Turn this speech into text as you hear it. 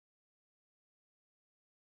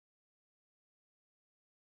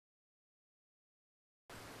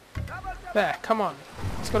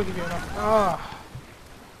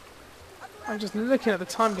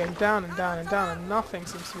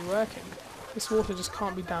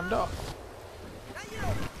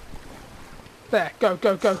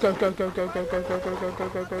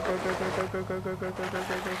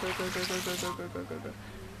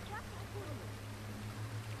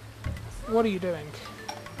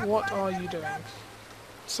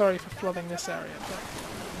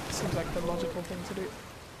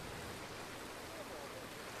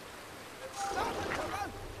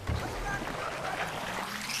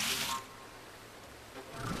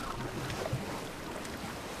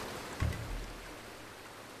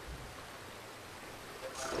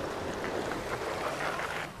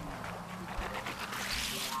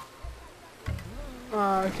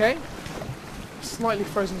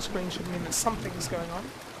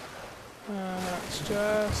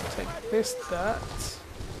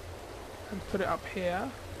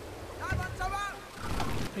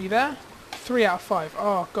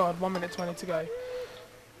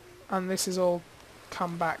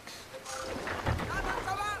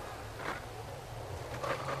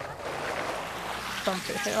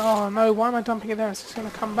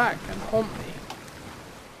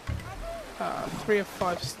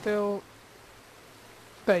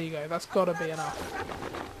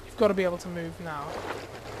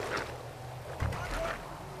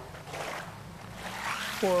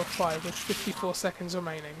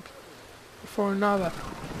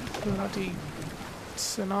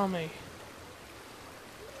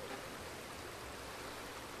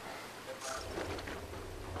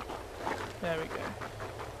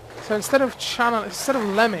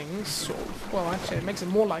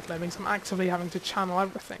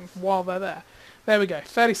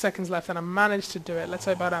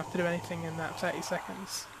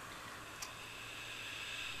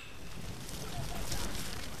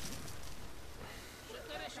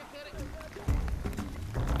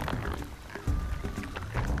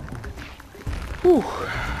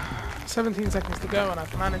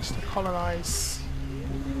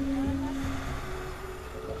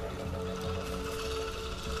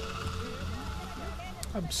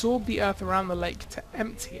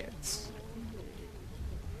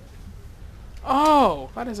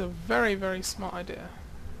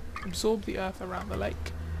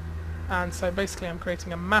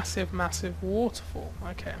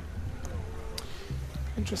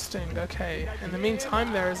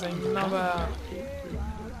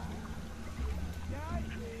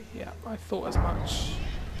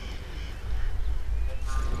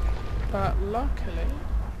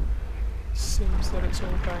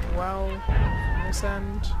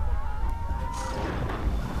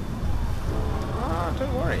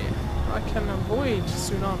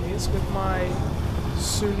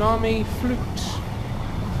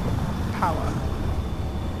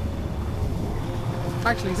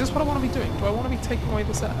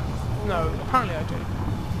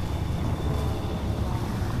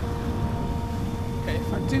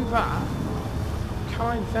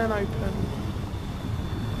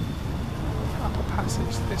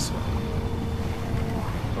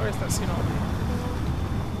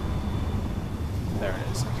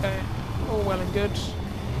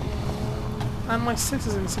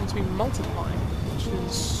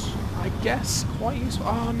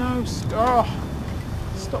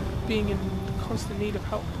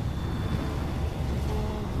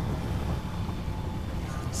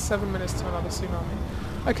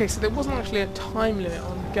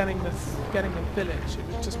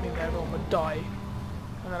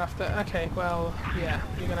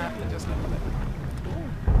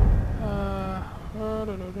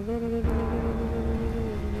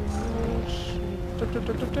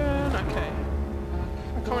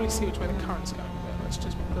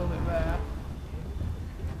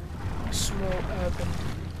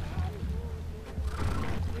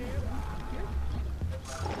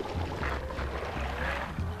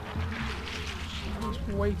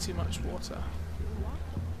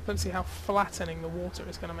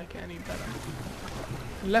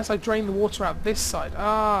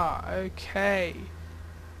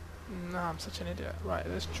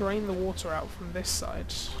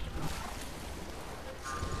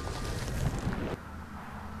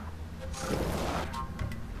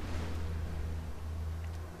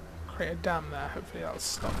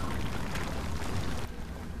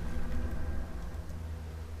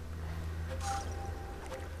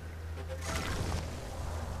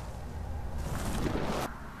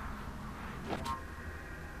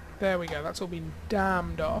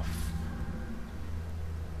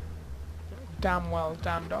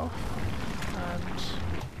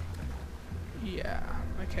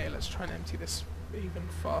Okay, let's try and empty this even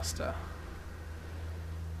faster.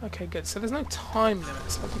 Okay, good. So there's no time limit,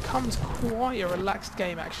 so it becomes quite a relaxed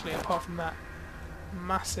game actually, apart from that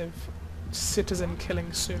massive citizen-killing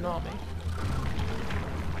tsunami.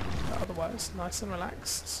 But otherwise, nice and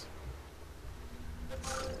relaxed.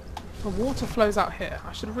 The water flows out here.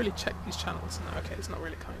 I should have really checked these channels. No, okay, it's not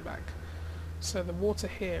really coming back. So the water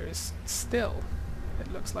here is still.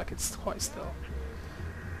 It looks like it's quite still,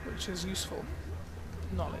 which is useful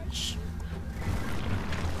knowledge.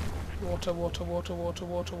 Water, water, water, water,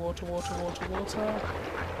 water, water, water, water, water.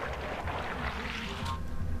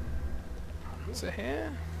 Is it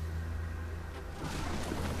here?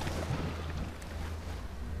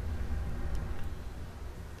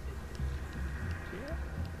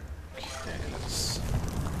 Okay, let's...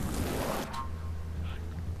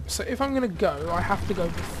 So if I'm going to go, I have to go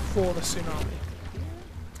before the tsunami.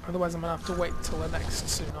 Otherwise I'm going to have to wait till the next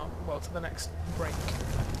tsunami, well, to the next break.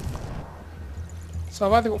 So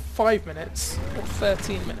I've either got 5 minutes or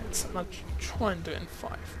 13 minutes, and I'll try and do it in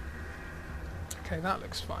 5. Okay, that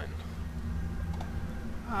looks fine.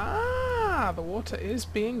 Ah, the water is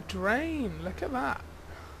being drained. Look at that.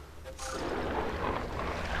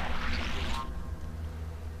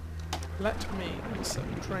 Let me also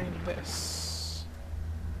drain this.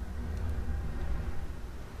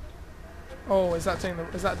 Oh, is that doing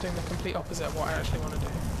the complete opposite of what I actually want to do?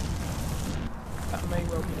 That may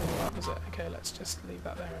well be the opposite. Okay, let's just leave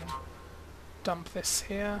that there and dump this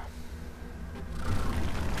here.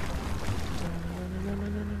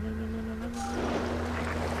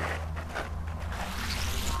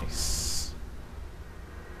 Nice.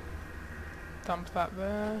 Dump that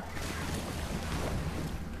there.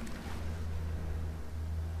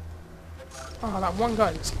 Oh, that one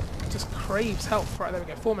guy just craves help. Right, there we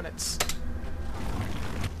go. 4 minutes.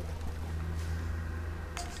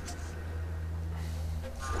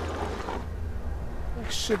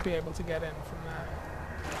 Should be able to get in from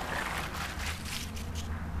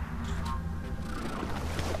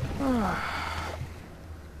there.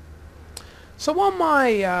 So while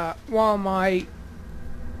my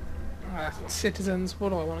citizens, what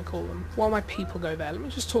do I want to call them? While my people go there, let me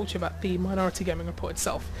just talk to you about the Minority Gaming Report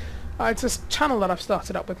itself. It's a channel that I've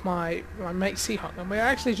started up with my mate Seahawk, and we're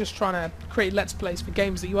actually just trying to create Let's Plays for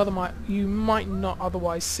games that you might not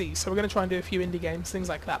otherwise see. So we're going to try and do a few indie games, things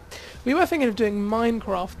like that. We were thinking of doing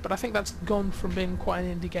Minecraft, but I think that's gone from being quite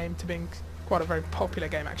an indie game to being quite a very popular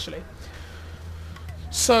game actually.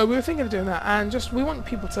 So we were thinking of doing that, and we want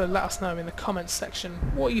people to let us know in the comments section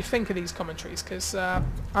what you think of these commentaries, because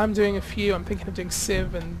I'm doing a few. I'm thinking of doing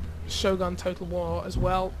Civ and Shogun Total War as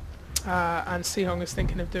well. And Sihong is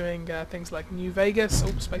thinking of doing things like New Vegas,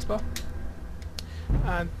 spacebar.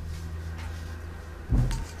 And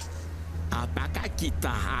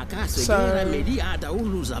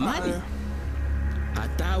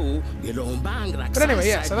but anyway,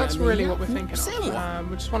 yeah. So that's really what we're thinking of.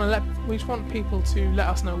 We just want people to let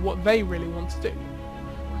us know what they really want to do.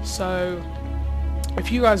 So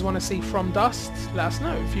if you guys want to see From Dust, let us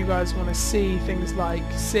know. If you guys want to see things like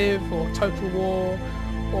Civ or Total War,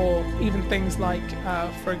 or even things like,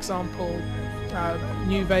 for example,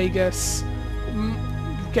 New Vegas,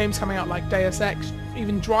 games coming out like Deus Ex,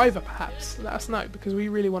 even Driver perhaps, let us know, because we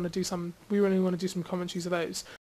really want to do some commentaries of those.